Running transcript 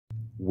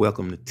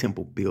Welcome to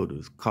Temple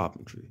Builders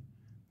Carpentry.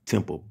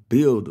 Temple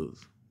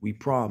Builders, we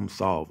problem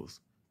solvers.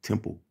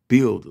 Temple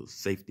Builders,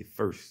 safety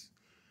first.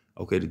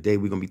 Okay, today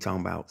we're going to be talking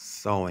about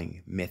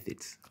sawing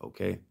methods,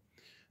 okay?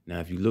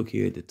 Now, if you look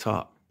here at the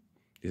top,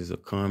 this is a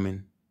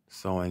common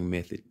sawing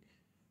method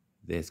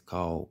that's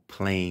called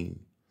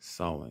plane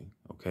sawing,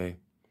 okay?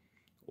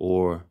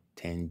 Or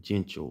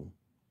tangential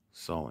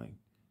sawing,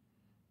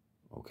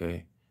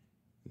 okay?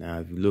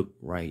 Now, if you look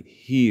right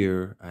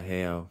here, I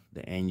have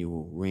the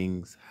annual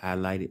rings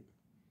highlighted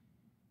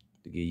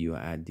to give you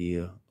an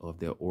idea of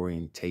their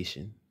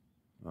orientation,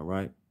 all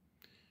right?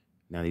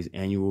 Now, these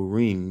annual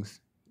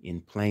rings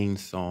in plane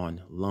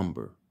sawn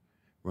lumber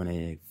run at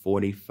a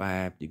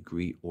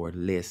 45-degree or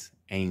less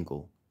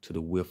angle to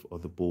the width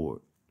of the board,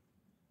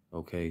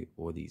 okay,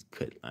 or these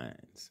cut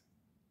lines,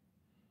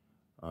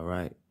 all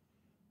right?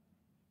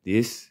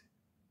 This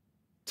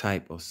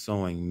type of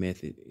sawing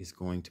method is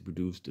going to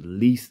produce the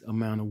least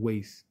amount of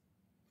waste.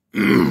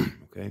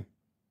 Okay.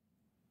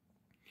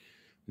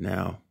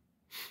 Now,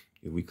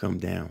 if we come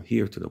down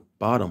here to the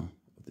bottom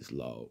of this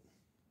log,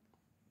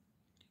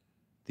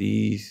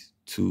 these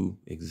two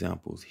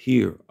examples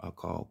here are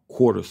called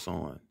quarter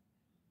sawing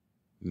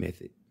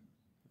method.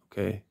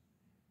 Okay.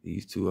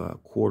 These two are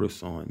quarter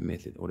sawing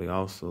method, or they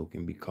also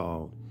can be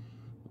called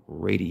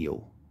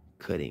radial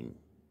cutting.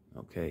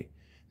 Okay.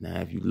 Now,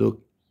 if you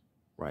look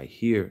right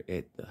here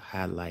at the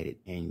highlighted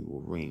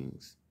annual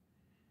rings,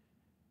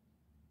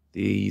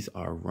 these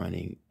are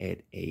running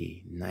at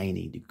a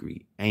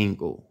 90-degree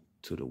angle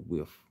to the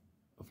width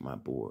of my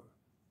board,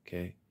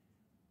 okay,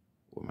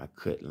 or my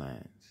cut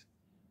lines.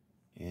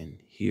 And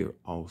here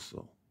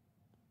also.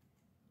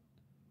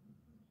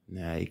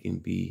 Now it can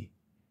be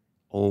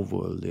over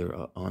a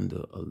little or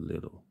under a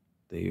little.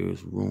 There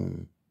is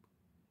room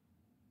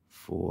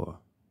for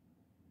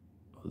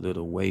a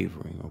little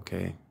wavering,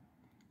 okay?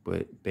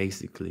 But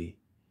basically,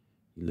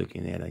 you're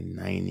looking at a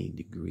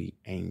 90-degree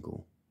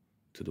angle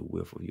to the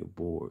width of your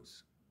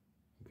boards,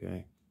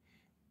 okay?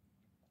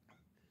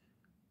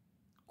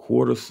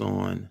 Quarter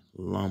sawn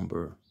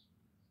lumber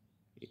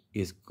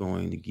is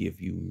going to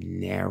give you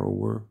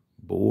narrower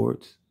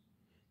boards,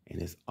 and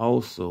it's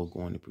also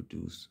going to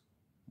produce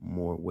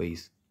more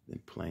waste than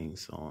plane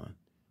sawn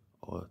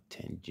or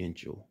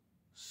tangential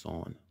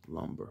sawn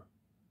lumber,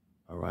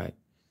 all right?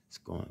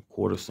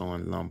 Quarter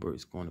sawn lumber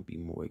is going to be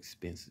more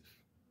expensive,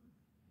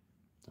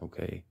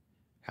 okay?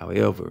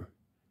 However,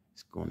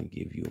 it's going to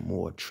give you a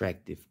more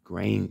attractive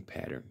grain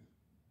pattern,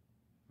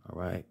 all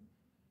right?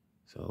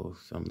 So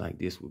something like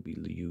this would be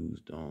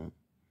used on,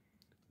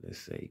 let's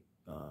say,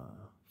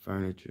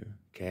 furniture,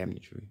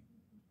 cabinetry,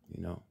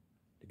 you know,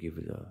 to give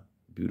it a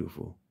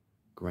beautiful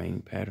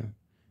grain pattern.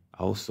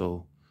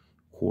 Also,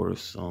 quarter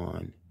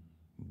sawn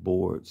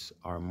boards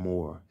are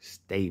more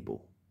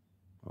stable,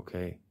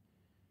 okay?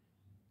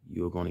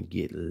 You're going to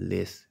get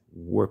less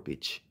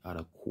warpage out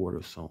of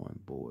quarter sawn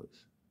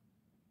boards,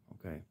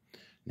 okay?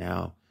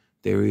 Now,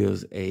 there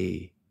is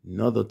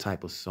another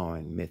type of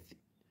sawing method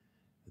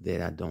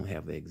that I don't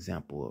have an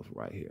example of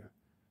right here,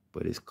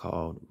 but it's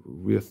called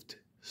rift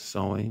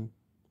sawing,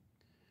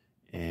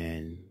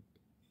 and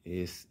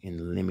it's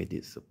in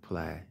limited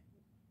supply,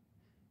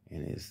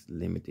 and it's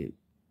limited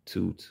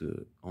to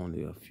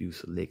only a few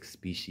select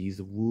species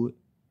of wood,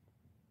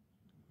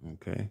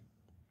 okay?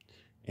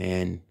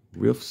 And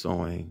rift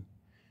sawing,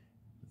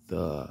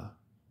 the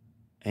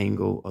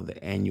angle of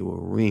the annual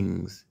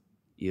rings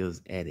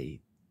is at a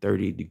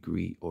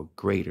 30-degree or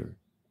greater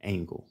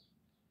angle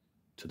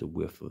to the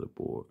width of the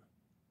board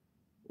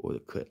or the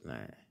cut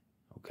line,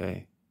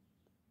 okay?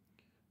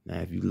 Now,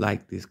 if you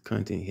like this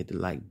content, hit the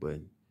like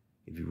button.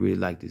 If you really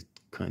like this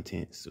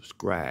content,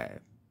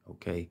 subscribe,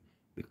 okay?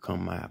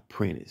 Become my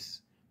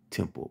apprentice,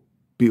 Temple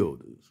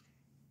Builders.